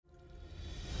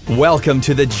Welcome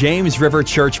to the James River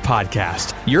Church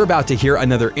podcast. You're about to hear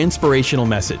another inspirational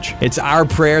message. It's our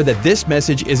prayer that this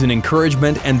message is an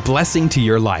encouragement and blessing to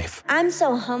your life. I'm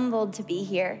so humbled to be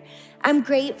here. I'm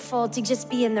grateful to just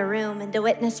be in the room and to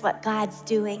witness what God's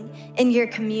doing in your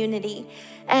community.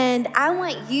 And I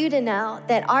want you to know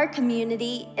that our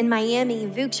community in Miami,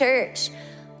 VU Church,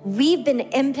 we've been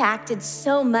impacted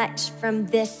so much from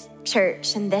this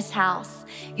church and this house.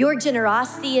 Your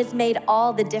generosity has made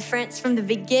all the difference. From the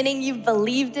beginning, you've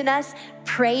believed in us,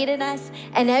 prayed in us,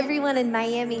 and everyone in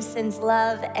Miami sends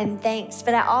love and thanks.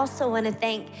 But I also want to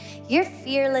thank your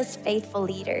fearless, faithful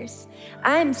leaders.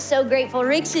 I'm so grateful.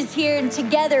 Rich is here, and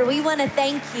together we want to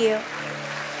thank you.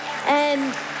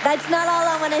 And that's not all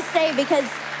I want to say, because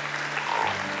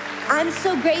I'm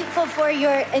so grateful for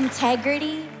your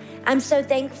integrity. I'm so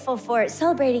thankful for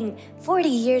celebrating 40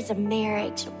 years of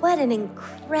marriage. What an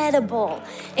incredible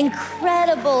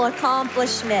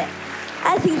accomplishment.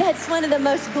 I think that's one of the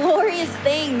most glorious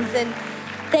things. And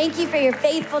thank you for your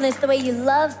faithfulness, the way you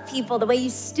love people, the way you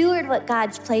steward what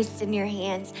God's placed in your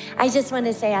hands. I just want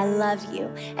to say I love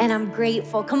you and I'm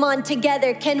grateful. Come on,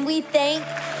 together, can we thank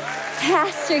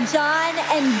Pastor John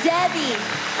and Debbie?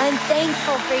 I'm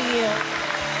thankful for you.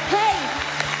 Hey,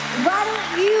 why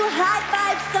don't you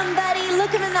high-five somebody,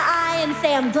 look them in the eye and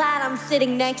say, I'm glad I'm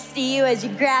sitting next to you, as you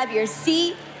grab your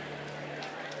seat.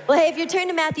 Well, hey, if you turn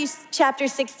to Matthew chapter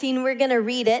 16, we're gonna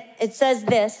read it. It says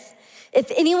this: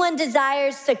 if anyone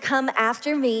desires to come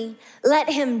after me, let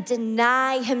him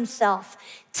deny himself,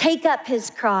 take up his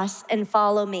cross and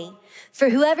follow me. For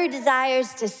whoever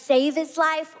desires to save his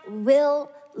life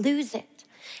will lose it.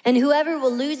 And whoever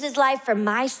will lose his life for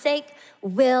my sake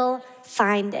will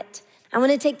find it. I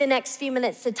want to take the next few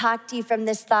minutes to talk to you from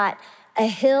this thought: a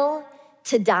hill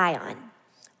to die on.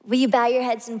 Will you bow your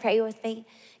heads and pray with me?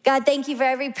 God, thank you for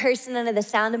every person under the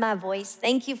sound of my voice.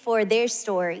 Thank you for their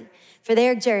story, for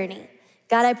their journey.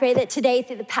 God, I pray that today,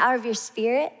 through the power of your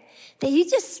Spirit, that you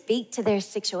just speak to their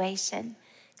situation.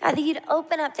 God, that you'd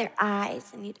open up their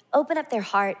eyes and you'd open up their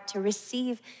heart to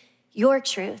receive your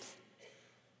truth,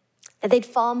 that they'd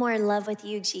fall more in love with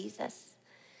you, Jesus.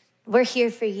 We're here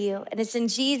for you, and it's in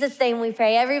Jesus' name we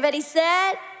pray. Everybody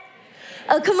said?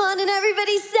 Oh, come on, and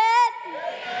everybody said?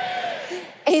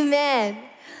 Amen.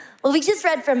 Well, we just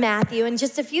read from Matthew, and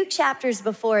just a few chapters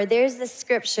before, there's this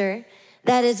scripture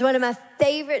that is one of my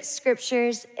favorite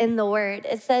scriptures in the Word.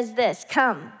 It says this: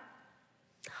 come,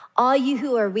 all you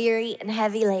who are weary and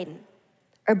heavy laden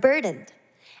or burdened,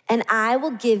 and I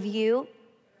will give you.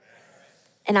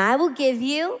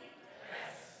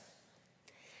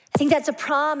 I think that's a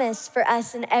promise for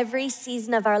us in every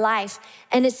season of our life.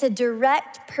 And it's a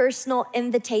direct personal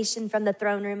invitation from the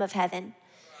throne room of heaven.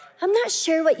 I'm not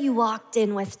sure what you walked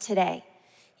in with today.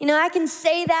 You know, I can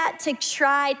say that to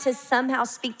try to somehow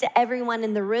speak to everyone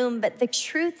in the room, but the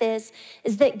truth is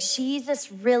that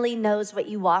Jesus really knows what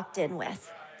you walked in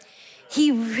with.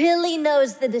 He really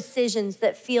knows the decisions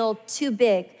that feel too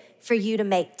big for you to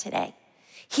make today.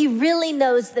 He really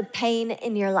knows the pain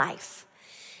in your life.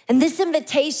 And this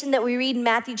invitation that we read in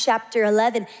Matthew chapter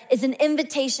 11 is an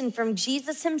invitation from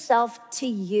Jesus himself to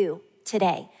you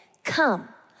today. Come,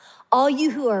 all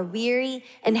you who are weary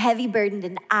and heavy burdened,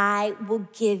 and I will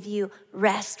give you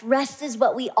rest. Rest is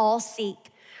what we all seek.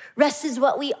 Rest is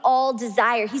what we all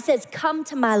desire. He says, come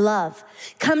to my love,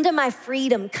 come to my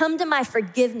freedom, come to my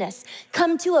forgiveness,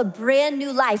 come to a brand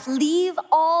new life. Leave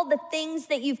all the things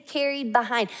that you've carried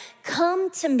behind.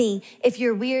 Come to me if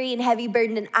you're weary and heavy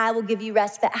burdened, and I will give you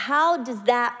rest. But how does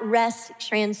that rest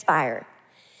transpire?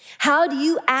 How do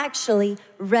you actually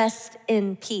rest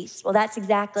in peace? Well, that's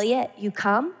exactly it. You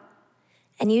come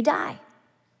and you die.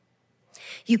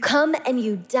 You come and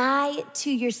you die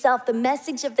to yourself. The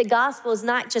message of the gospel is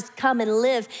not just come and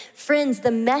live. Friends,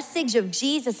 the message of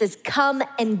Jesus is come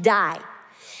and die.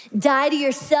 Die to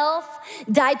yourself,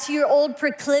 die to your old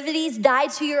proclivities, die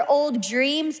to your old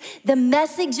dreams. The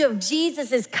message of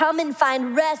Jesus is come and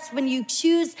find rest. When you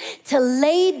choose to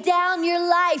lay down your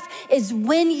life is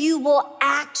when you will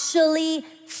actually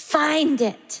find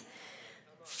it.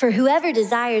 For whoever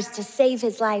desires to save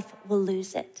his life will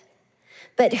lose it.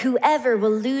 But whoever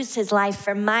will lose his life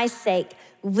for my sake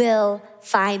will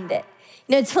find it.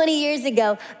 You know, 20 years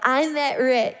ago, I met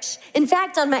Rich. In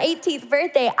fact, on my 18th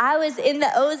birthday, I was in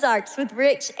the Ozarks with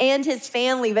Rich and his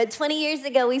family. But 20 years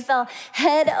ago, we fell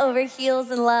head over heels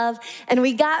in love, and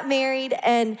we got married.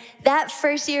 And that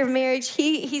first year of marriage,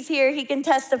 he's here, he can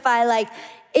testify, like,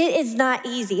 It is not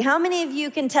easy. How many of you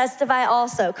can testify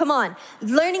also? Come on.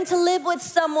 Learning to live with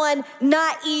someone,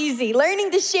 not easy.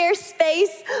 Learning to share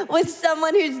space with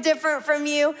someone who's different from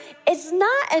you, it's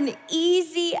not an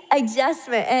easy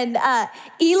adjustment. And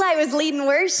Eli was leading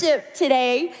worship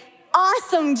today.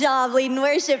 Awesome job leading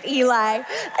worship, Eli.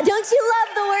 Don't you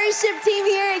love the worship team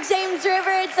here at James River?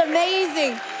 It's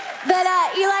amazing. But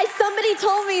Eli, somebody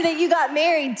told me that you got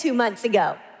married 2 months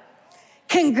ago.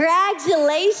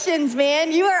 Congratulations,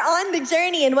 man. You are on the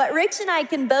journey. And what Rich and I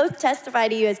can both testify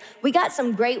to you is we got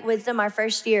some great wisdom our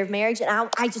first year of marriage, and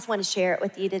I just want to share it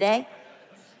with you today.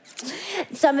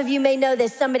 Some of you may know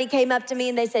this. Somebody came up to me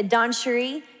and they said, Dawn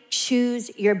Cherie,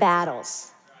 choose your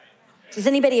battles. Does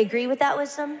anybody agree with that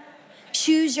wisdom?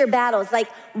 Choose your battles. Like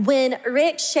when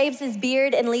Rick shaves his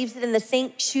beard and leaves it in the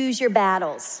sink, choose your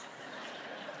battles.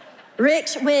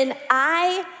 Rich, when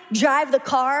I drive the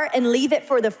car and leave it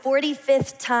for the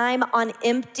 45th time on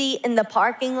empty in the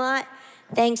parking lot,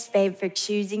 thanks, babe, for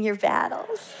choosing your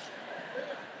battles.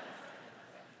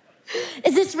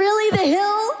 Is this really the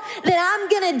hill that I'm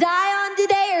gonna die on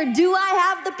today, or do I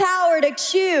have the power to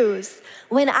choose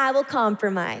when I will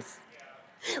compromise,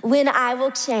 when I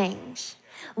will change,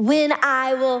 when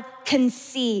I will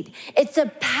concede? It's a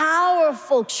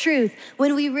powerful truth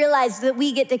when we realize that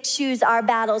we get to choose our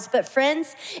battles. But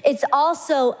friends, it's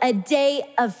also a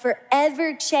day of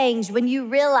forever change when you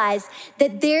realize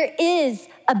that there is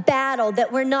a battle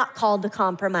that we're not called to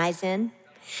compromise in.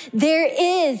 There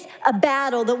is a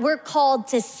battle that we're called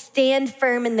to stand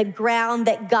firm in the ground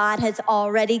that God has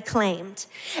already claimed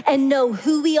and know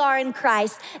who we are in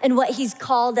Christ and what he's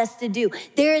called us to do.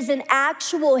 There is an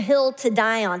actual hill to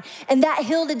die on, and that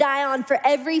hill to die on for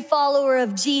every follower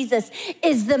of Jesus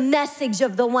is the message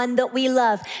of the one that we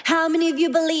love. How many of you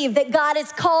believe that God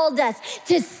has called us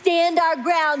to stand our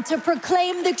ground, to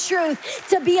proclaim the truth,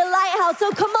 to be a lighthouse? So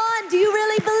come on, do you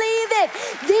really believe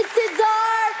it? This is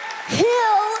our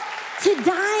hill to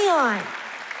die on.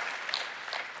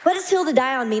 What does hill to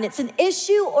die on mean? It's an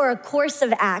issue or a course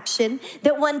of action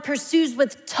that one pursues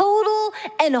with total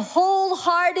and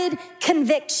wholehearted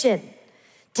conviction,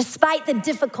 despite the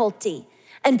difficulty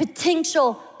and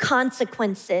potential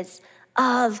consequences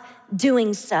of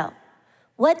doing so.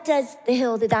 What does the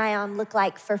hill to die on look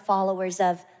like for followers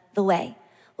of the way?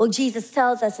 Well, Jesus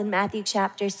tells us in Matthew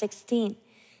chapter 16,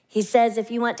 he says, if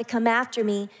you want to come after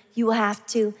me, you will have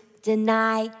to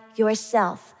deny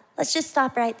yourself. Let's just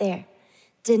stop right there.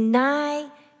 Deny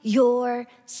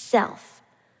yourself.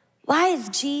 Why is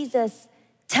Jesus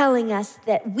telling us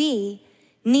that we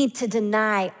need to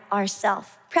deny ourselves?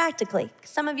 Practically,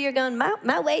 some of you are going,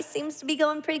 my way seems to be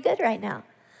going pretty good right now.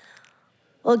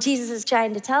 Well, Jesus is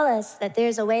trying to tell us that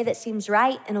there's a way that seems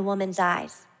right in a woman's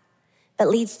eyes, but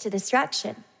leads to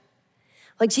destruction.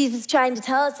 What Jesus is trying to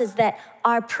tell us is that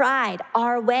our pride,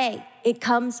 our way, it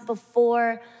comes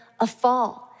before a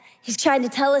fall. He's trying to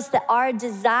tell us that our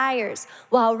desires,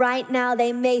 while right now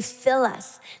they may fill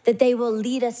us, that they will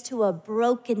lead us to a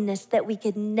brokenness that we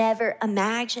could never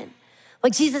imagine.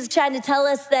 What Jesus is trying to tell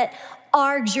us that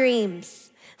our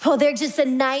dreams, well, they're just a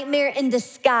nightmare in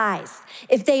disguise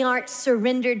if they aren't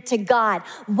surrendered to God.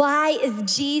 Why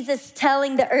is Jesus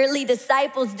telling the early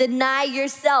disciples, deny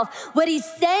yourself? What he's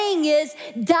saying is,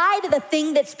 die to the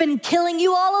thing that's been killing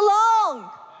you all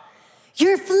along.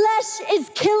 Your flesh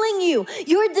is killing you.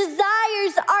 Your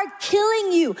desires are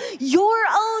killing you. Your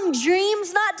own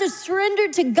dreams not to surrender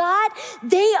to God,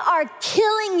 they are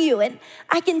killing you. And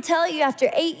I can tell you after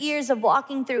 8 years of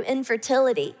walking through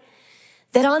infertility,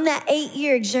 that on that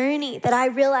 8-year journey that I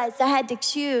realized I had to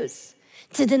choose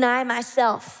to deny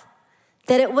myself,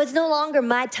 that it was no longer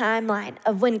my timeline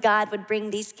of when God would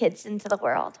bring these kids into the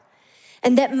world.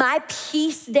 And that my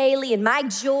peace daily and my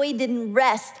joy didn't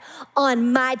rest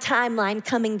on my timeline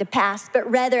coming to pass, but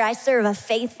rather I serve a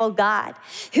faithful God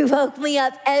who woke me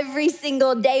up every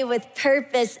single day with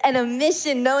purpose and a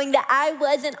mission, knowing that I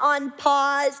wasn't on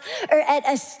pause or at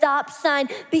a stop sign.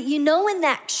 But you know when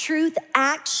that truth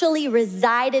actually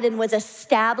resided and was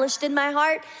established in my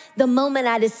heart? The moment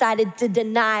I decided to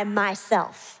deny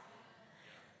myself.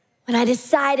 When I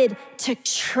decided to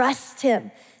trust him.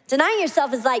 Denying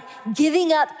yourself is like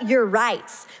giving up your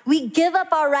rights. We give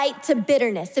up our right to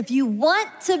bitterness. If you want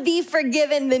to be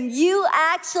forgiven, then you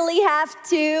actually have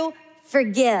to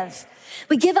forgive.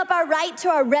 We give up our right to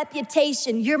our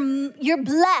reputation. You're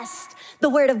blessed, the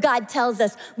word of God tells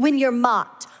us, when you're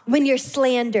mocked, when you're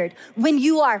slandered, when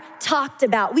you are talked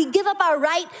about. We give up our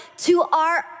right to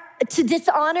our to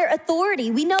dishonor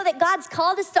authority. We know that God's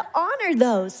called us to honor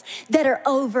those that are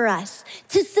over us,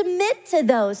 to submit to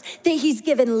those that he's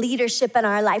given leadership in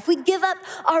our life. We give up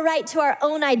our right to our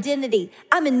own identity.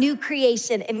 I'm a new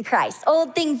creation in Christ.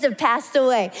 Old things have passed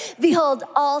away. Behold,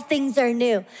 all things are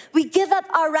new. We give up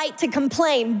our right to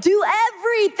complain. Do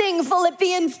everything,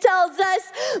 Philippians tells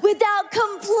us, without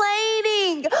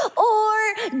complaining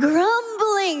or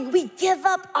grumbling. We give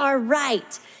up our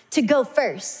right to go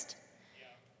first.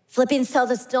 Philippians tells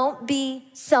us, don't be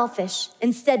selfish,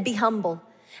 instead be humble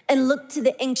and look to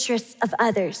the interests of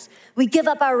others. We give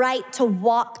up our right to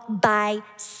walk by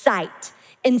sight.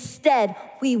 Instead,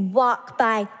 we walk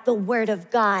by the word of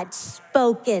God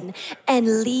spoken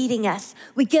and leading us.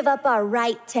 We give up our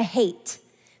right to hate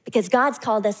because God's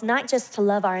called us not just to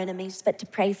love our enemies, but to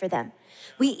pray for them.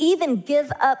 We even give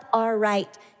up our right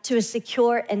to a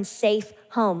secure and safe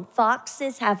home.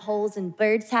 Foxes have holes and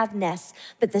birds have nests,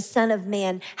 but the Son of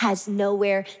Man has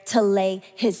nowhere to lay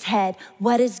his head.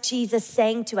 What is Jesus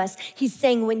saying to us? He's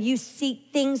saying when you seek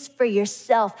things for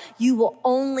yourself, you will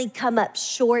only come up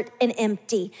short and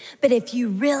empty. But if you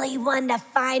really want to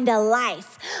find a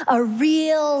life, a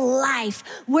real life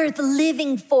worth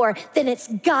living for, then it's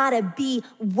gotta be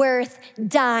worth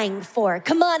dying for.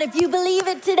 Come on, if you believe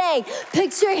it today,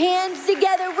 put your hands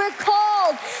together. We're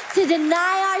called to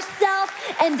deny ourselves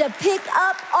and to pick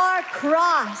up our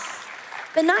cross.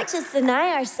 But not just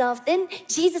deny ourselves. Then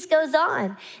Jesus goes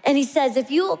on and he says,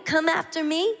 if you will come after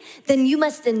me, then you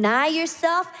must deny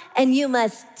yourself and you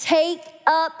must take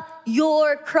up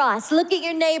your cross. Look at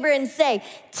your neighbor and say,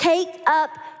 take up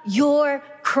your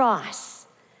cross.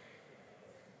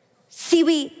 See,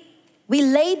 we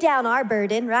lay down our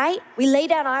burden, right? We lay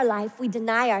down our life, we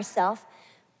deny ourselves,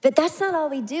 but that's not all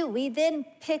we do. We then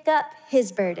pick up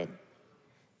his burden.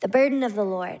 The burden of the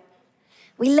Lord.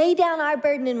 We lay down our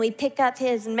burden and we pick up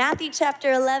his. In Matthew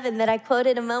chapter 11 that I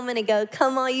quoted a moment ago,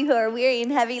 come all you who are weary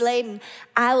and heavy laden,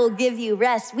 I will give you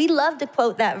rest. We love to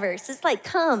quote that verse. It's like,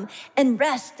 come and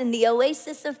rest in the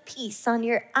oasis of peace on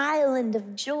your island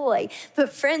of joy.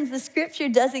 But friends, the scripture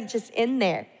doesn't just end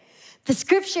there. The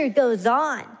scripture goes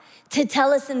on to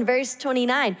tell us in verse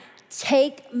 29,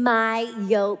 take my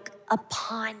yoke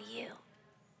upon you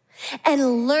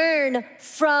and learn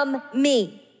from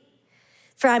me.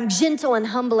 For I'm gentle and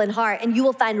humble in heart, and you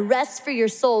will find rest for your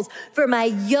souls. For my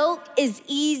yoke is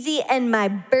easy and my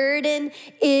burden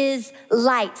is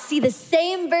light. See, the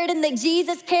same burden that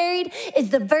Jesus carried is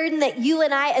the burden that you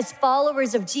and I, as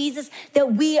followers of Jesus,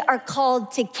 that we are called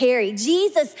to carry.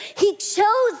 Jesus, he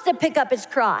chose to pick up his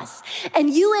cross. And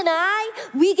you and I,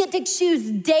 we get to choose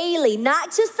daily,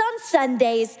 not just on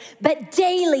Sundays, but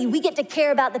daily, we get to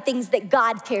care about the things that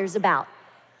God cares about.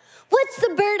 What's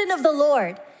the burden of the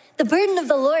Lord? The burden of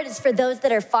the Lord is for those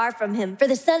that are far from him. For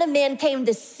the Son of Man came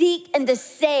to seek and to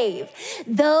save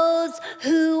those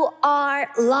who are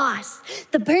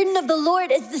lost. The burden of the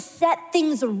Lord is to set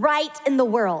things right in the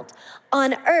world,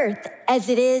 on earth as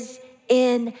it is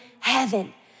in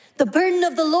heaven. The burden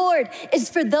of the Lord is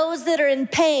for those that are in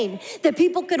pain, that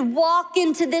people could walk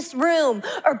into this room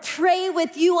or pray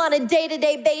with you on a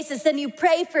day-to-day basis, and you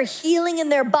pray for healing in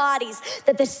their bodies,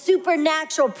 that the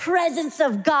supernatural presence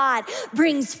of God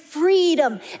brings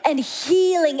freedom and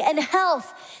healing and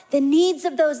health. The needs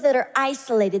of those that are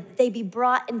isolated, that they be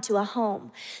brought into a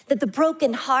home, that the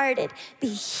brokenhearted be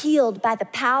healed by the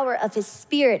power of his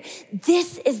Spirit.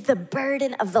 This is the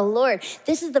burden of the Lord.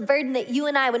 This is the burden that you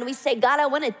and I, when we say, God, I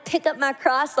want to pick up my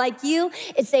cross like you,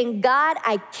 it's saying, God,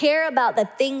 I care about the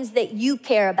things that you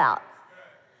care about.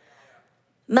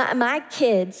 My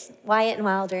kids, Wyatt and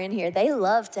Wilder in here, they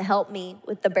love to help me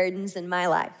with the burdens in my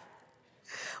life.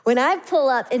 When I pull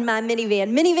up in my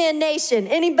minivan nation,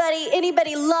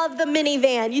 anybody love the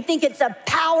minivan? You think it's a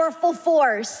powerful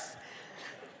force?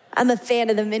 I'm a fan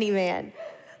of the minivan.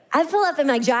 I pull up in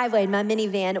my driveway in my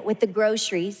minivan with the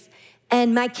groceries,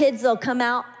 and my kids will come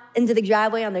out into the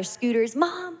driveway on their scooters.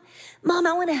 Mom,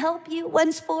 I want to help you.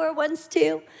 One's 4, one's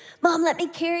 2. Mom, let me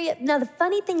carry it. Now, the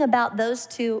funny thing about those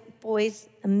two boys,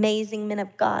 amazing men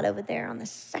of God over there on the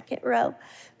second row,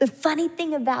 the funny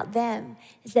thing about them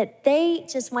is that they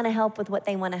just want to help with what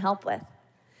they want to help with.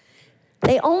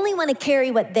 They only want to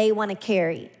carry what they want to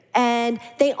carry. And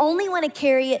they only want to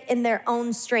carry it in their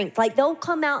own strength. Like they'll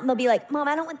come out and they'll be like, Mom,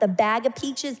 I don't want the bag of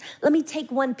peaches. Let me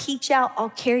take one peach out. I'll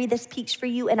carry this peach for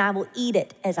you and I will eat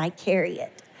it as I carry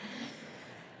it.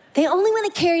 They only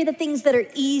want to carry the things that are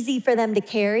easy for them to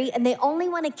carry, and they only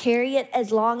want to carry it as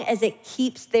long as it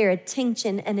keeps their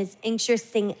attention and is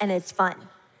interesting and is fun.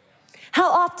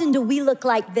 How often do we look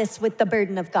like this with the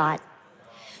burden of God?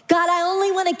 God, I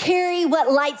only want to carry what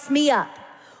lights me up,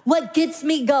 what gets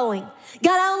me going.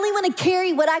 God, I only want to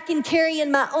carry what I can carry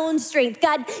in my own strength.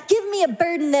 God, give me a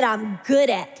burden that I'm good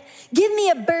at. Give me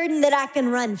a burden that I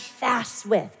can run fast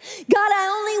with. God, I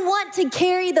only want to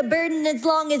carry the burden as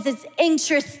long as it's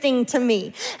interesting to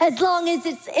me, as long as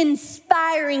it's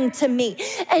inspiring to me.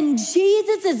 And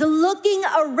Jesus is looking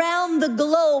around the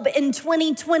globe in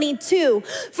 2022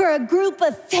 for a group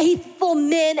of faithful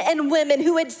men and women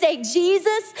who would say,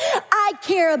 Jesus, I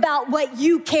care about what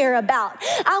you care about.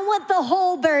 I want the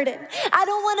whole burden. I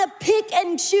don't want to pick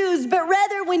and choose, but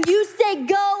rather when you say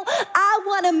go, I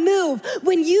want to move.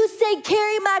 When you say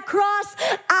carry my cross,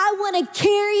 I want to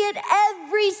carry it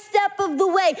every step of the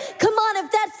way. Come on,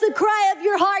 if that's the cry of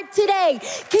your heart today,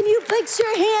 can you put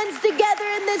your hands together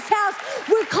in this house?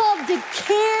 We're called to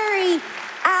carry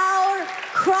our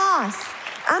cross.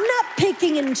 I'm not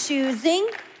picking and choosing.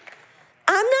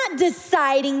 I'm not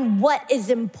deciding what is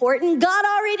important. God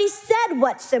already said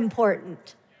what's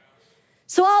important.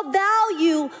 So I'll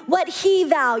value what he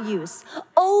values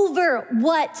over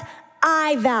what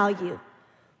I value.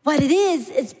 What it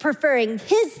is preferring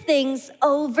his things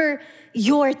over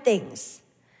your things.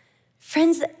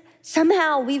 Friends,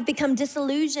 somehow we've become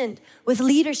disillusioned with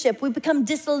leadership. We've become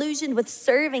disillusioned with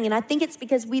serving. And I think it's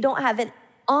because we don't have an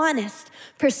honest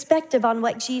perspective on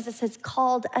what Jesus has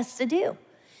called us to do.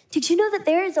 Did you know that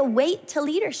there is a weight to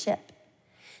leadership?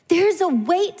 There's a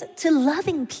weight to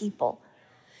loving people.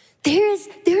 There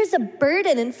is a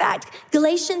burden. In fact,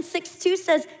 Galatians 6:2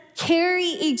 says, carry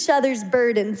each other's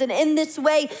burdens. And in this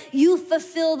way, you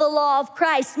fulfill the law of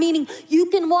Christ, meaning you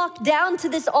can walk down to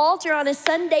this altar on a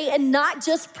Sunday and not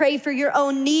just pray for your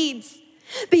own needs,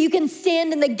 but you can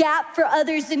stand in the gap for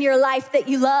others in your life that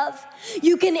you love.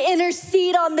 You can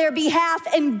intercede on their behalf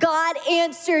and God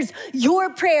answers your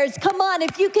prayers. Come on,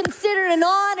 if you consider it an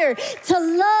honor to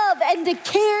love and to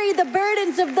carry the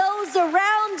burdens of those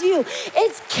around you,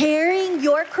 it's carrying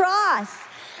your cross.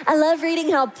 I love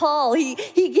reading how Paul, he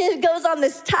goes on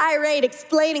this tirade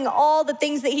explaining all the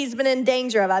things that he's been in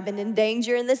danger of. I've been in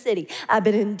danger in the city. I've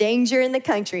been in danger in the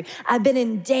country. I've been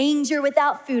in danger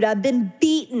without food. I've been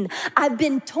beaten. I've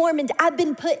been tormented. I've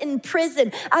been put in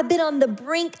prison. I've been on the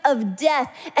brink of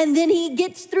death. And then he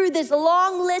gets through this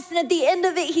long list, and at the end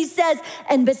of it, he says,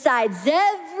 and besides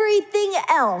everything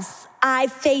else, I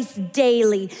face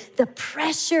daily the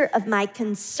pressure of my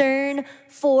concern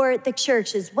for the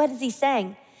churches. What is he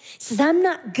saying? He says, I'm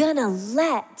not gonna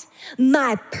let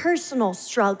my personal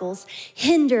struggles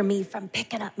hinder me from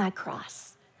picking up my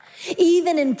cross.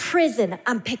 Even in prison,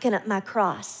 I'm picking up my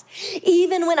cross.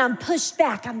 Even when I'm pushed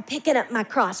back, I'm picking up my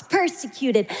cross.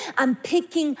 Persecuted, I'm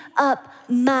picking up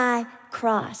my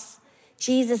cross.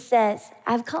 Jesus says,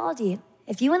 I've called you.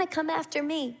 If you wanna come after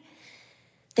me,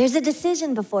 there's a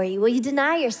decision before you. Will you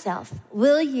deny yourself?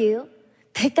 Will you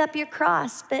pick up your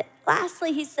cross? But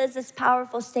lastly, he says this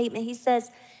powerful statement. He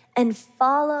says, and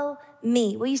follow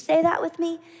me. Will you say that with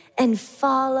me? And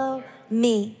follow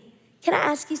me. Can I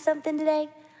ask you something today?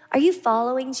 Are you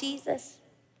following Jesus?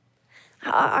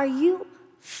 Are you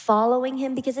following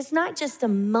him? Because it's not just a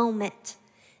moment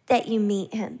that you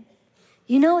meet him.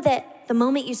 You know that the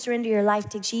moment you surrender your life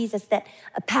to Jesus, that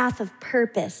a path of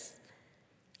purpose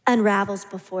unravels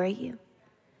before you.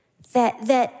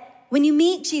 That when you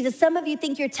meet Jesus, some of you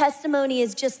think your testimony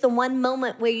is just the one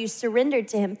moment where you surrendered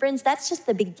to him. Friends, that's just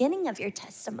the beginning of your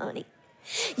testimony.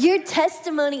 Your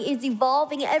testimony is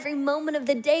evolving every moment of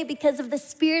the day because of the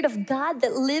Spirit of God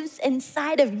that lives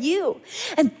inside of you.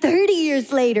 And 30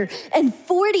 years later and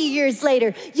 40 years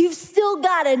later, you've still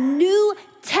got a new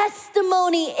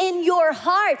testimony in your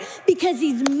heart because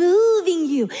he's moving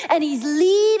you and he's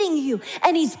leading you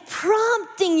and he's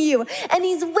prompting you and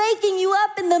he's waking you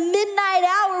up in the midnight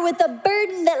hour with a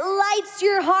burden that lights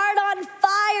your heart on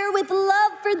fire with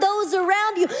love for those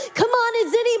around you. Come on,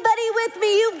 is anybody with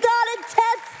me? You've got a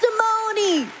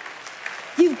testimony.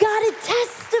 You've got a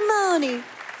testimony.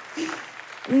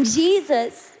 And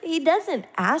Jesus, he doesn't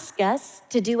ask us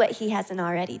to do what he hasn't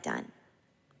already done,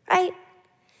 right?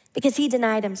 Because he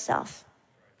denied himself.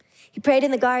 He prayed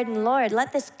in the garden, Lord,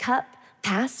 let this cup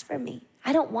pass from me.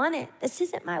 I don't want it. This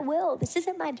isn't my will. This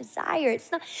isn't my desire.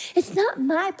 It's not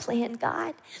my plan,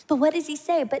 God. But what does he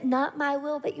say? But not my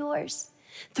will, but yours.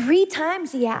 3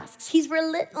 times he asks. He's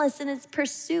relentless in his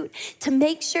pursuit to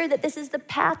make sure that this is the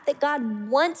path that God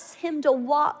wants him to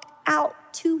walk out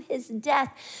to his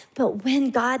death. But when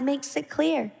God makes it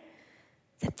clear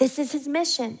that this is his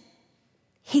mission,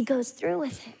 he goes through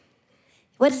with it.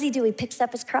 What does he do? He picks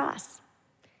up his cross.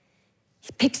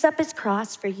 He picks up his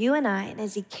cross for you and I, and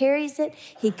as he carries it,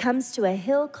 he comes to a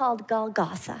hill called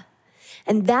Golgotha.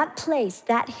 And that place,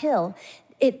 that hill,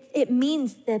 it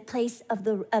means the place of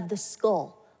the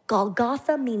skull.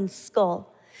 Golgotha means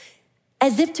skull,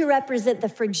 as if to represent the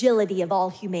fragility of all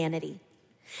humanity.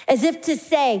 As if to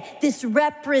say, this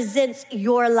represents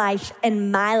your life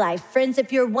and my life. Friends,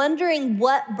 if you're wondering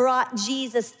what brought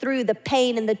Jesus through the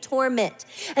pain and the torment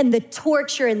and the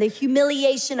torture and the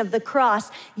humiliation of the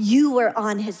cross, you were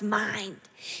on his mind.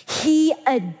 He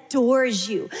adores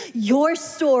you. Your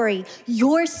story,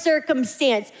 your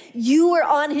circumstance, you were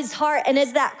on his heart. And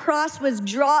as that cross was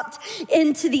dropped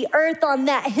into the earth on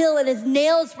that hill and his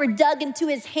nails were dug into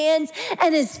his hands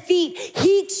and his feet,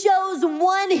 he chose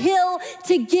one hill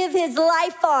to give his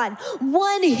life on,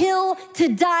 one hill to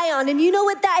die on. And you know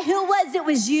what that hill was? It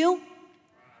was you.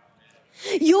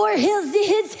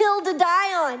 His hill to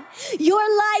die on, your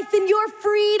life and your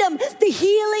freedom, the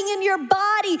healing in your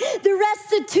body, the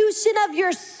restitution of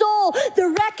your soul, the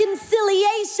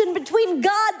reconciliation between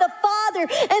God the Father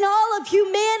and all of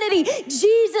humanity.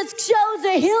 Jesus chose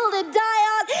a hill to die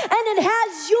on, and it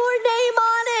has your name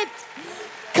on it.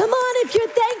 Come on, if you're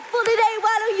thankful today,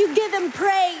 why don't you give him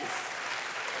praise?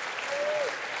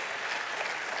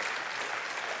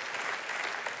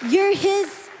 You're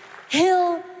his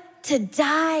hill to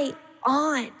die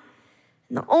on.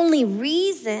 And the only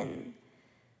reason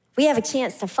we have a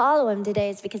chance to follow him today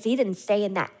is because he didn't stay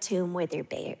in that tomb where they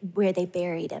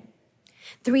buried him.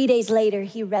 3 days later,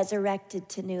 he resurrected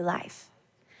to new life.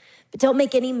 But don't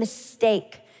make any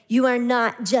mistake. You are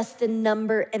not just a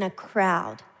number in a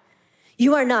crowd.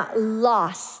 You are not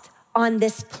lost on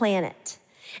this planet.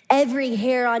 Every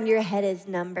hair on your head is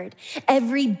numbered.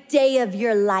 Every day of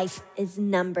your life is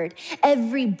numbered.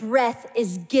 Every breath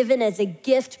is given as a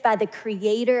gift by the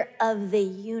creator of the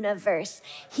universe.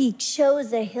 He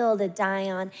chose a hill to die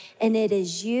on, and it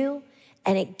is you,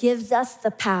 and it gives us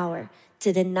the power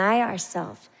to deny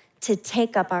ourselves, to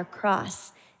take up our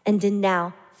cross, and to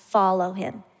now follow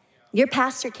him. Your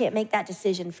pastor can't make that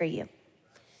decision for you.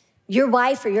 Your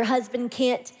wife or your husband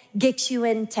can't get you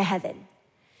into heaven.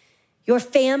 Your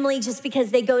family, just because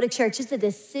they go to church, is a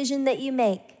decision that you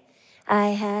make. I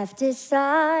have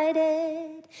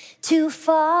decided to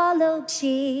follow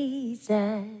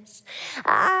Jesus.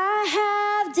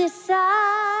 I have decided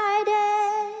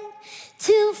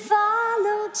to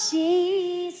follow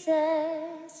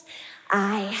Jesus.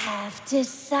 I have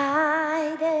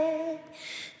decided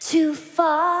to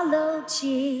follow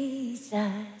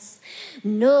Jesus.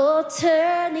 No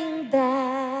turning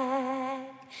back.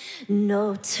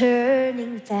 No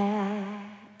turning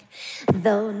back.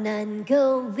 Though none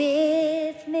go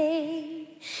with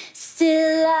me,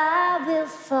 still I will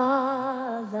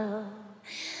follow.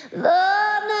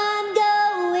 Though none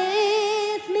go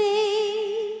with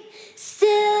me, still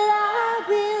I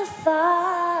will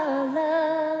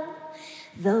follow.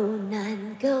 Though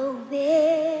none go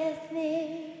with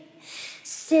me,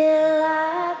 still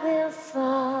I will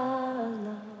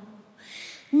follow.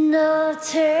 No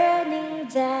turning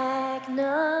back,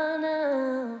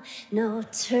 no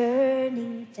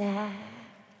turning back.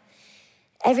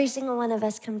 Every single one of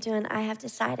us come to an I have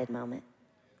decided moment.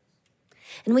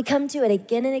 And we come to it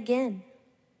again and again.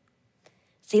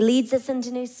 As he leads us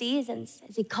into new seasons,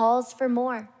 as he calls for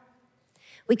more.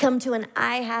 We come to an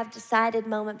I have decided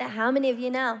moment. But how many of you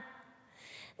know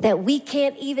that we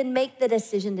can't even make the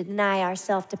decision to deny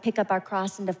ourselves, to pick up our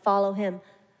cross and to follow him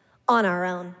on our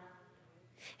own?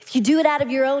 If you do it out of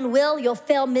your own will, you'll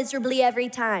fail miserably every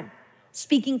time.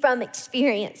 Speaking from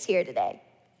experience here today.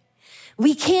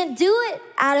 We can't do it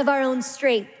out of our own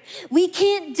strength. We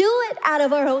can't do it out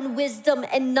of our own wisdom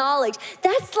and knowledge.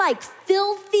 That's like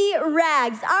filthy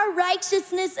rags. Our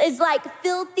righteousness is like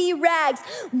filthy rags.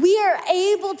 We are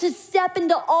able to step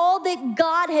into all that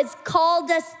God has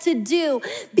called us to do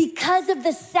because of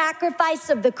the sacrifice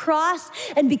of the cross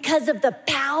and because of the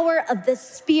power of the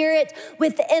Spirit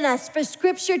within us. For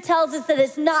Scripture tells us that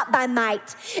it's not by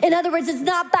might. In other words, it's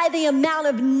not by the amount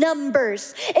of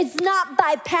numbers. It's not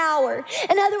by power.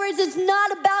 In other words, it's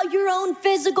not about your own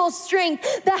physical strength.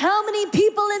 But how many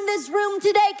people in this room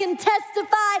today can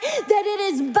testify that it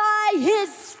is by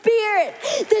his Spirit,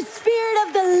 the Spirit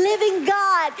of the living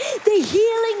God, the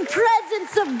healing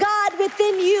presence of God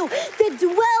within you that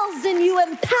dwells in you,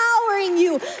 empowering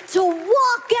you to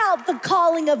walk out the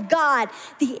calling of God,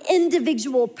 the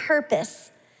individual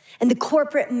purpose and the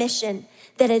corporate mission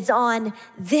that is on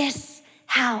this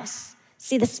house.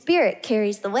 See, the Spirit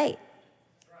carries the weight.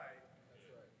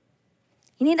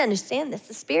 You need to understand this.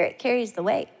 The Spirit carries the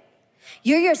weight.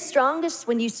 You're your strongest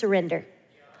when you surrender.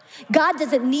 God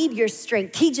doesn't need your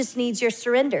strength. He just needs your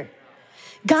surrender.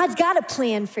 God's got a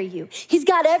plan for you. He's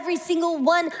got every single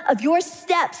one of your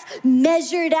steps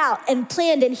measured out and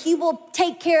planned, and he will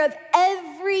take care of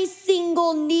every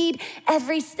single need,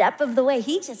 every step of the way.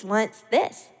 He just wants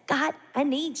this. God, I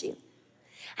need you.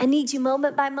 I need you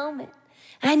moment by moment.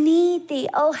 I need thee.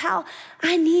 Oh, how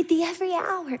I need thee every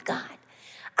hour, God.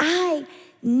 I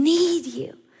need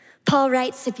you. Paul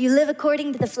writes, if you live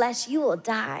according to the flesh, you will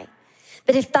die.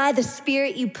 But if by the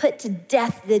Spirit you put to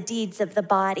death the deeds of the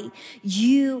body,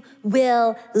 you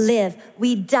will live.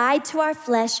 We die to our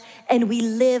flesh and we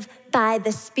live by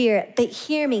the Spirit. But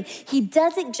hear me, he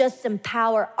doesn't just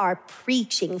empower our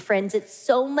preaching, friends. It's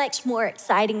so much more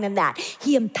exciting than that.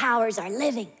 He empowers our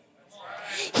living.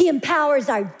 He empowers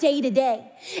our day-to-day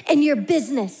in your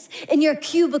business, in your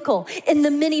cubicle, in the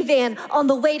minivan on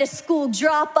the way to school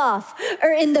drop-off,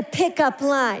 or in the pickup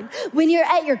line. When you're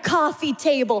at your coffee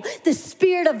table, the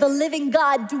Spirit of the living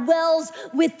God dwells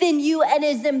within you and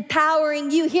is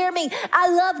empowering you. Hear me, I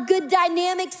love good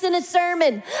dynamics in a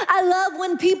sermon. I love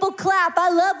when people clap. I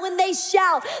love when they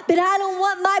shout, but I don't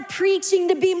want my preaching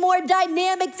to be more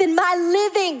dynamic than my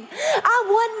living. I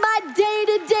want my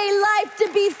day-to-day life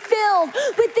to be filled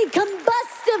with the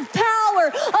combustive power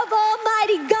of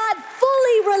Almighty God,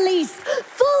 fully released,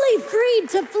 fully freed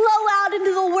to flow out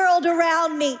into the world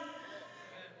around me.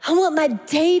 I want my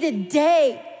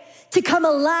day-to-day to come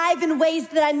alive in ways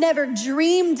that I never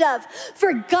dreamed of.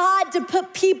 For God to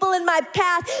put people in my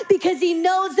path because he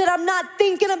knows that I'm not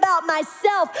thinking about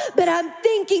myself, but I'm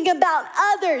thinking about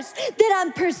others, that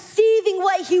I'm perceiving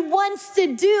what he wants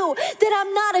to do, that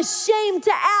I'm not ashamed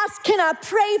to ask, can I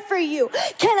pray for you?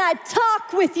 Can I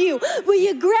talk with you? Will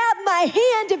you grab my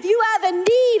hand if you have a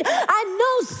need? I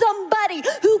know somebody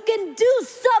who can do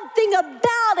something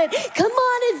about it. Come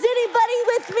on, is anybody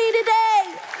with me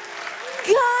today?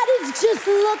 God is just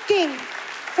looking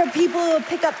for people who will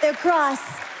pick up their cross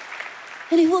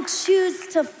and who will choose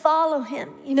to follow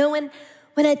him. You know, when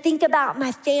I think about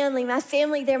my family,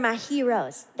 they're my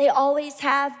heroes. They always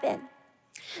have been.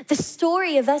 The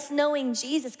story of us knowing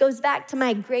Jesus goes back to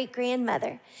my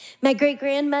great-grandmother. My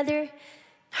great-grandmother,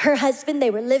 her husband, they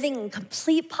were living in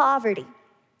complete poverty.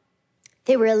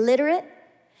 They were illiterate.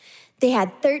 They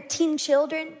had 13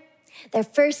 children. Their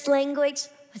first language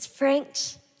was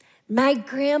French. My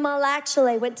grandma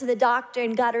actually went to the doctor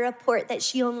and got a report that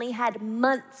she only had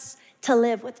months to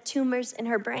live with tumors in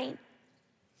her brain.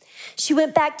 She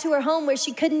went back to her home where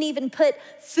she couldn't even put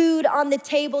food on the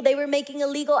table. They were making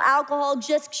illegal alcohol,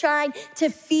 just trying to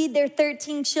feed their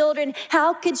 13 children.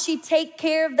 How could she take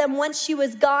care of them once she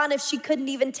was gone if she couldn't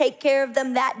even take care of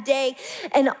them that day?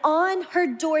 And on her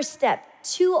doorstep,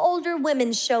 2 older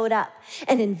women showed up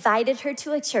and invited her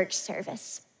to a church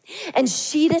service. And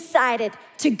she decided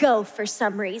to go for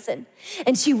some reason.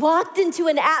 And she walked into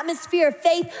an atmosphere of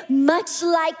faith, much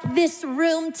like this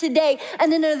room today.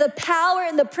 And under the power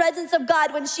and the presence of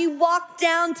God, when she walked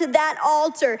down to that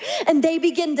altar and they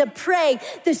began to pray,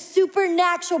 the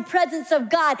supernatural presence of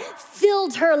God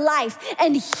filled her life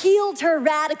and healed her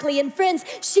radically. And friends,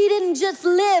 she didn't just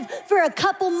live for a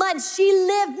couple months. She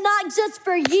lived not just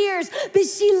for years, but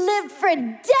she lived for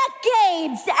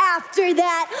decades after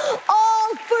that,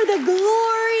 all for the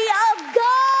glory of God.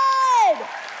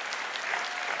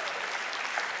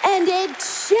 And it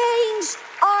changed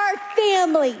our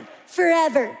family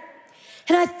forever.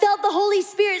 And I felt the Holy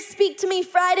Spirit speak to me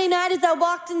Friday night as I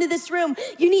walked into this room.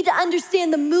 You need to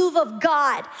understand the move of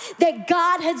God, that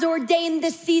God has ordained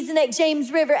this season at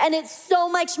James River. And it's so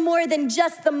much more than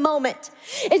just the moment.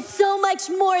 It's so much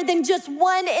more than just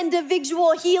one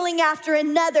individual healing after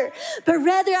another. But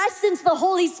rather, I sense the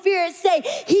Holy Spirit say,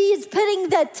 he is putting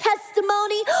the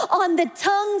testimony on the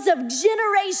tongues of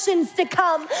generations to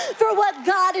come for what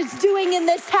God is doing in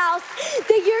this house.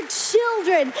 That your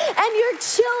children and your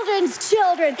children's children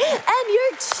and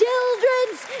your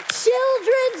children's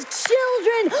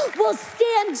children will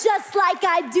stand just like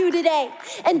I do today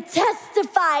and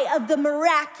testify of the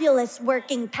miraculous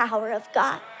working power of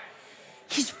God.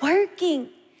 He's working,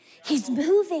 he's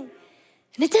moving.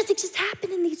 And it doesn't just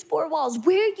happen in these 4 walls.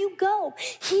 Where you go,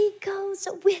 he goes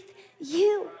with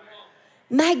you.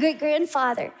 My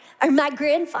grandfather,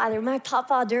 my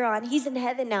Papa Duran, he's in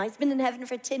heaven now. He's been in heaven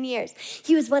for 10 years.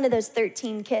 He was one of those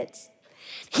 13 kids.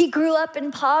 He grew up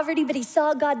in poverty, but he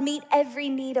saw God meet every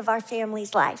need of our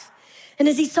family's life. And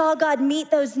as he saw God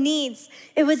meet those needs,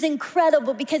 it was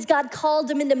incredible because God called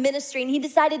him into ministry and he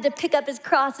decided to pick up his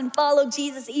cross and follow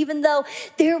Jesus, even though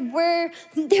there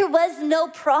was no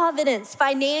providence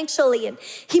financially. And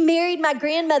he married my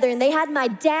grandmother and they had my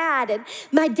dad. And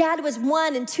my dad was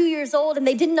 1 and 2 years old and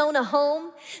they didn't own a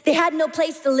home. They had no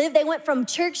place to live. They went from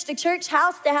church to church,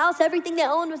 house to house. Everything they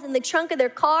owned was in the trunk of their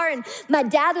car. And my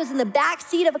dad was in the back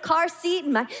seat of a car seat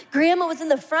and my grandma was in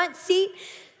the front seat.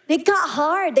 It got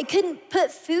hard. They couldn't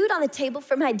put food on the table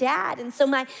for my dad. And so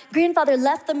my grandfather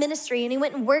left the ministry and he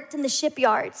went and worked in the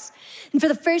shipyards. And for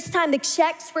the first time, the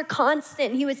checks were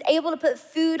constant. He was able to put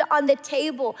food on the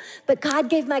table. But God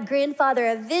gave my grandfather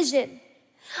a vision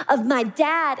of my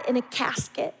dad in a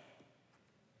casket.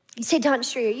 You say, Dawn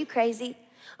Shree, are you crazy?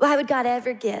 Why would God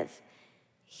ever give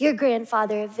your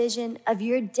grandfather a vision of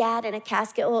your dad in a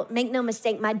casket? Well, make no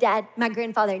mistake, my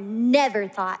grandfather never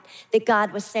thought that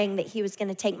God was saying that he was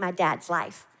gonna take my dad's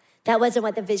life. That wasn't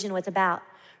what the vision was about.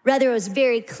 Rather, it was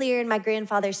very clear in my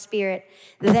grandfather's spirit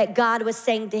that God was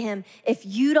saying to him, if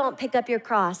you don't pick up your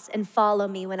cross and follow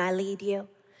me when I lead you,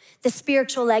 the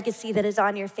spiritual legacy that is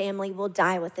on your family will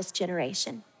die with this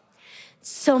generation.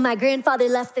 So my grandfather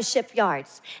left the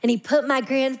shipyards and he put my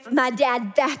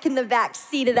dad back in the back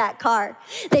seat of that car.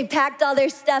 They packed all their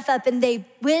stuff up and they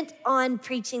went on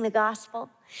preaching the gospel.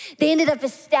 They ended up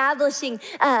establishing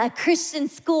a Christian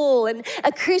school and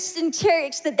a Christian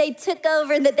church that they took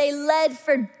over and that they led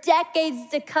for decades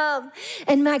to come.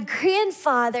 And my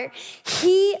grandfather,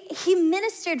 he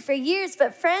ministered for years,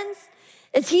 but friends,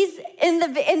 as he's in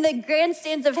the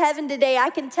grandstands of heaven today,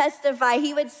 I can testify,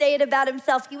 he would say it about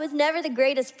himself. He was never the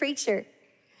greatest preacher. It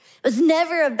was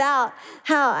never about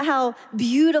how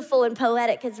beautiful and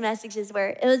poetic his messages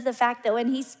were. It was the fact that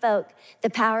when he spoke, the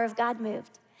power of God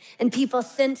moved. And people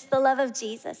sensed the love of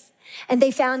Jesus. And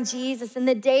they found Jesus. And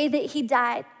the day that he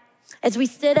died, as we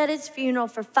stood at his funeral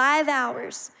for 5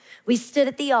 hours, we stood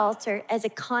at the altar as a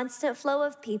constant flow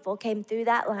of people came through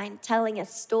that line, telling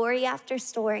us story after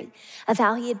story of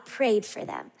how he had prayed for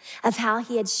them, of how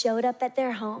he had showed up at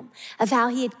their home, of how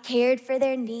he had cared for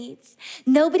their needs.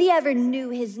 Nobody ever knew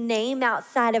his name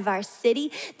outside of our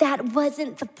city. That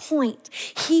wasn't the point.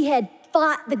 He had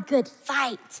fought the good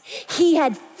fight. He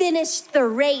had finished the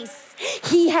race.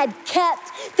 He had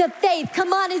kept the faith.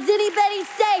 Come on, does anybody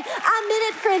say, I'm in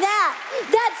it for that?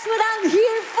 That's what I'm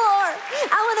here for.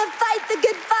 I want to fight the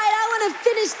good fight. I want to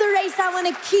finish the race. I want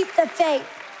to keep the faith.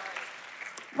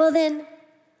 Well then,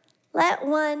 let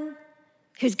one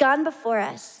who's gone before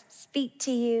us speak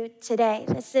to you today.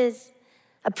 This is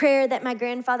a prayer that my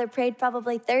grandfather prayed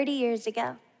probably 30 years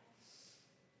ago.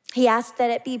 He asked that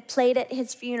it be played at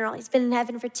his funeral. He's been in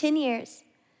heaven for 10 years.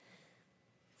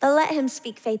 But let him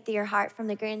speak faith to your heart from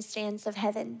the grandstands of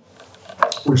heaven.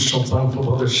 We're so thankful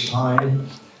for this time.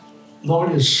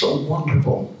 Lord, it's so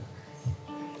wonderful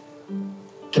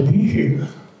to be here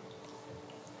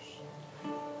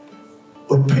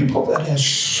with people that have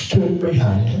stood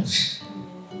behind us,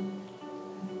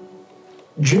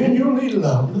 genuinely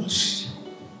loved us.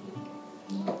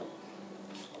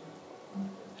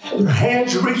 Their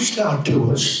hands reached out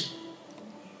to us,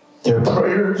 their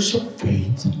prayers of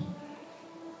faith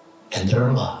and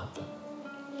their love.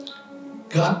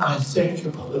 God, I thank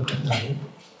you for them tonight.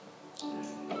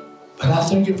 But I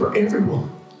thank you for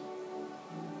everyone.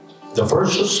 The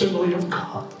First Assembly of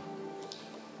God.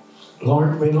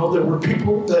 Lord, we know there were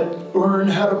people that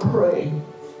learned how to pray.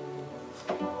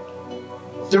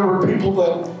 There were people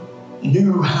that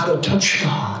knew how to touch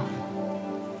God.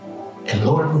 And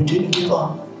Lord, we didn't give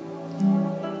up.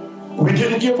 We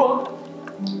didn't give up.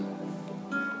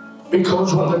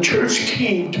 Because when the church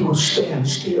came to a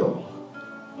standstill,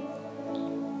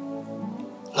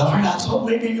 Lord, I thought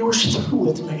maybe you were through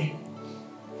with me.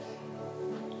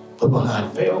 But when I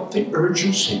felt the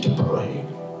urgency to pray,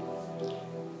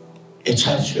 it's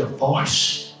as your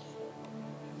voice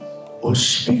was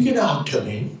speaking out to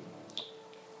me,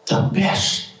 the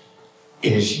best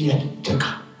is yet to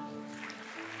come.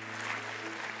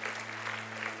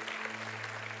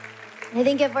 I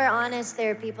think if we're honest,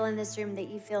 there are people in this room that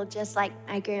you feel just like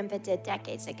my grandpa did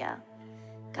decades ago.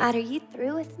 God, are you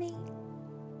through with me?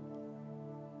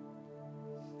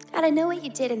 God, I know what you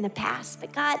did in the past,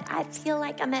 but God, I feel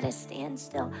like I'm at a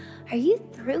standstill. Are you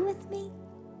through with me?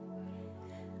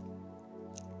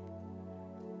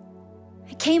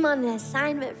 I came on an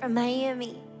assignment from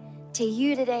Miami to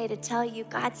you today to tell you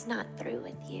God's not through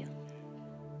with you.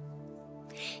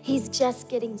 He's just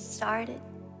getting started.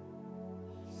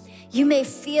 You may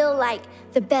feel like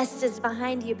the best is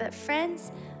behind you, but friends,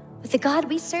 with the God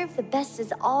we serve, the best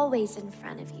is always in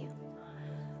front of you.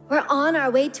 We're on our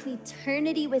way to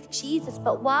eternity with Jesus,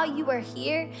 but while you are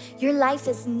here, your life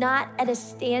is not at a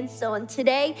standstill. And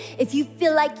today, if you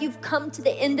feel like you've come to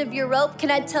the end of your rope,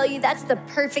 can I tell you that's the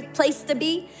perfect place to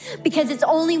be? Because it's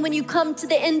only when you come to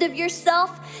the end of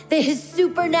yourself that his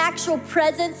supernatural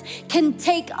presence can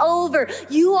take over.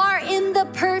 You are in the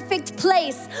perfect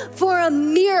place for a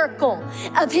miracle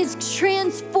of his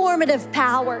transformative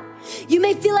power. You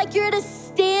may feel like you're at a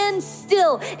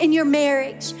standstill in your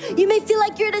marriage. You may feel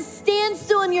like you're at a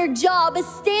standstill in your job, a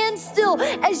standstill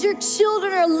as your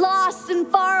children are lost and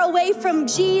far away from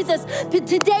Jesus. But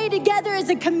today, together as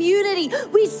a community,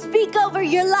 we speak over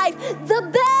your life.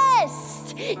 The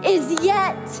best is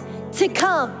yet to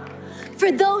come.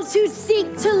 For those who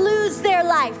seek to lose their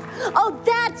life, oh,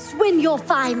 that's when you'll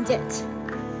find it.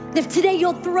 If today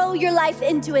you'll throw your life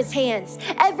into his hands,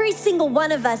 every single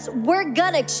one of us, we're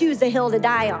gonna choose a hill to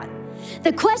die on.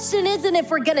 The question isn't if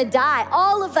we're gonna die.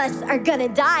 All of us are gonna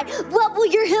die. What will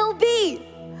your hill be?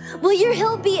 Will your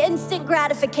hill be instant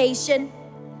gratification?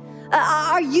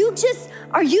 Are you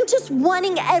just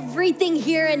wanting everything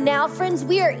here and now? Friends,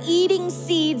 we are eating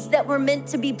seeds that were meant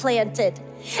to be planted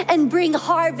and bring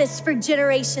harvest for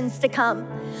generations to come.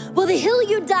 Will the hill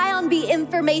you die on be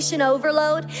information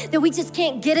overload? That we just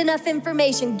can't get enough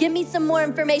information. Give me some more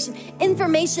information.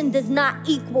 Information does not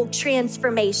equal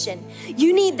transformation.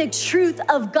 You need the truth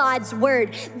of God's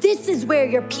word. This is where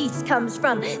your peace comes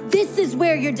from. This is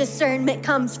where your discernment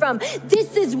comes from.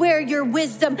 This is where your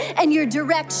wisdom and your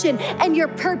direction and your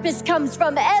purpose comes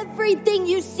from. Everything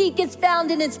you seek is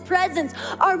found in his presence.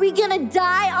 Are we gonna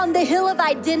die on the hill of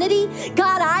identity?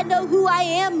 God, I know who I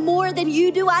am more than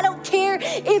you do. I don't care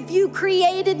if you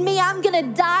created me. I'm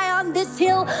gonna die on this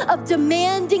hill of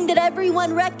demanding that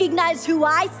everyone recognize who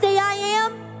I say I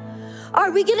am.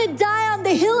 Are we gonna die on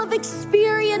the hill of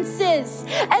experiences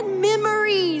and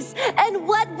memories and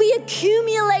what we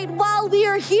accumulate while we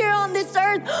are here on this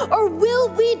earth? Or will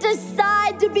we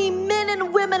decide to be men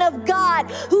and women of God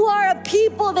who are a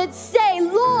people that say,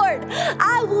 Lord,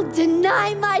 I will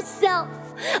deny myself.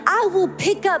 I will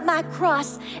pick up my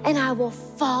cross and I will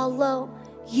follow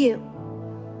you.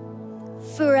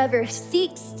 Whoever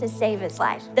seeks to save his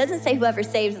life. It doesn't say whoever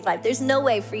saves his life. There's no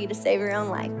way for you to save your own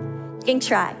life. You can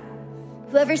try.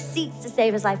 Whoever seeks to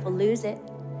save his life will lose it.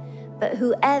 But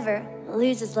whoever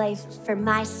loses life for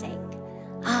my sake,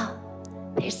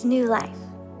 there's new life.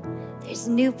 There's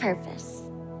new purpose.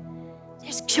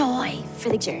 There's joy for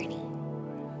the journey.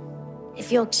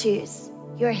 If you'll choose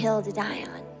your hill to die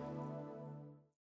on.